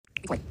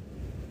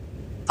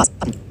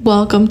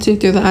Welcome to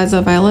Through the Eyes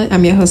of Violet.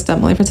 I'm your host,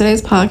 Emily. For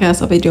today's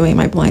podcast, I'll be doing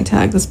my blind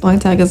tag. This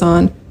blind tag is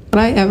on, would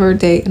I ever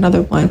date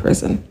another blind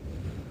person?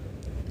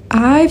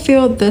 I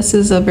feel this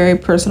is a very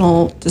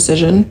personal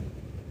decision.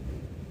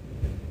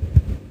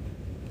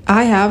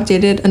 I have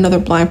dated another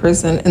blind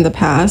person in the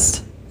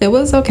past. It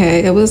was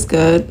okay, it was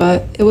good,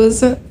 but it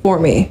wasn't for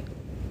me,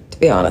 to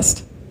be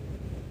honest.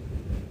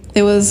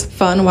 It was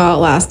fun while it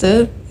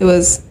lasted. It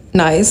was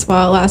nice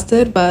while it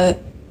lasted,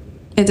 but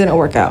it didn't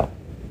work out.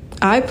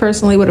 I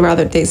personally would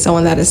rather date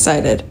someone that is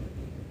sighted.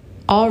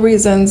 All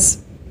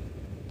reasons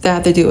that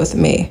have to do with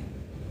me.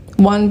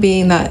 One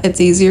being that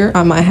it's easier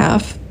on my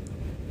half.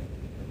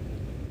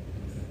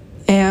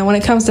 And when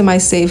it comes to my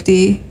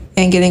safety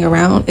and getting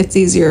around, it's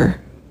easier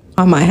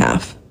on my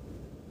half.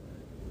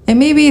 And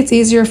maybe it's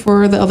easier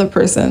for the other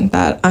person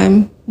that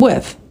I'm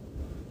with.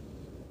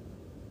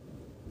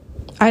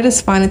 I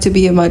just find it to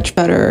be a much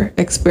better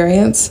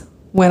experience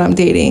when I'm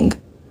dating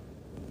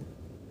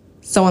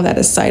someone that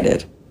is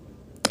sighted.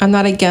 I'm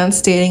not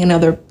against dating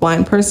another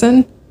blind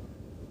person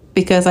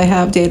because I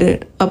have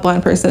dated a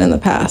blind person in the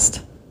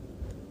past.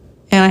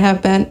 And I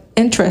have been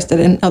interested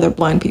in other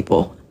blind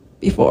people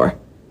before.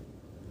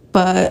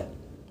 But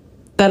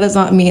that does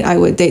not mean I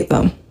would date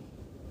them.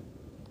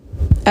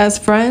 As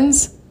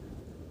friends,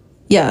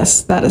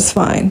 yes, that is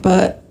fine.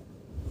 But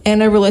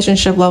in a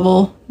relationship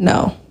level,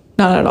 no,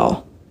 not at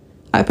all.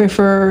 I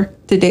prefer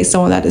to date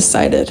someone that is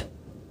sighted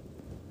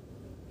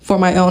for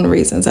my own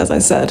reasons, as I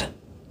said.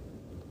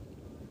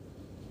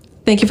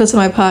 Thank you for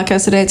listening to my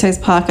podcast today. Today's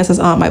podcast is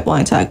on my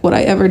blind tag. Would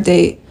I ever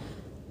date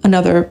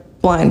another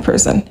blind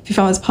person? If you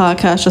found this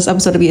podcast, this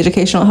episode to be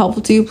educational and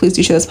helpful to you, please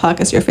do share this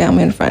podcast to your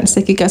family and friends.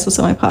 Thank you guys for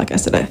listening to my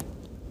podcast today.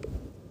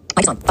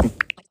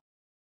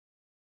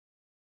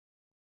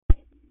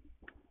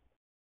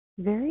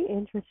 Very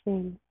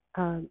interesting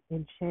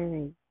in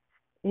sharing.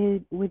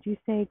 Would you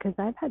say, because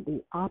I've had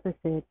the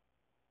opposite,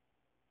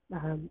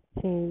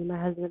 saying my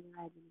husband and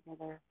I have been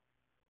together,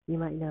 you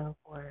might know,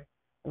 for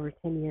over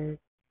 10 years,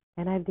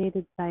 and I've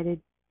dated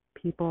sighted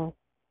people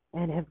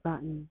and have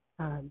found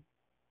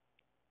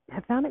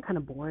it kind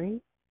of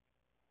boring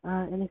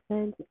in a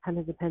sense. It kind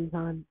of depends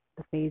on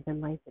the phase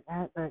in life it's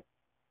at, but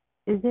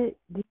do you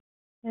think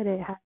that it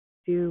has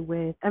to do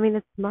with, I mean,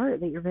 it's smart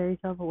that you're very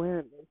self aware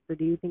of this, so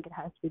do you think it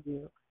has to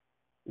do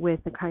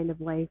with the kind of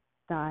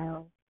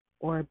lifestyle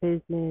or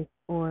business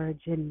or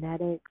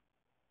genetics?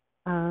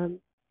 Um,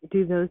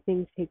 do those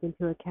things take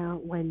into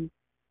account when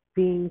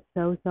being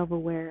so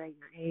self-aware at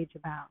your age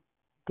about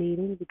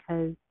dating?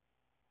 Because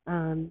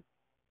um,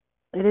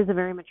 it is a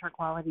very mature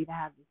quality to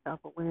have the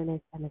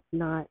self-awareness, and it's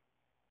not.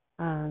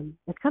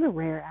 It's kind of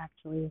rare,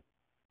 actually,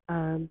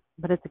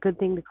 but it's a good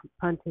thing to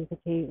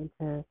pontificate and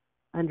to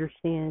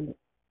understand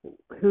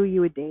who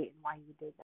you would date and why you would date them.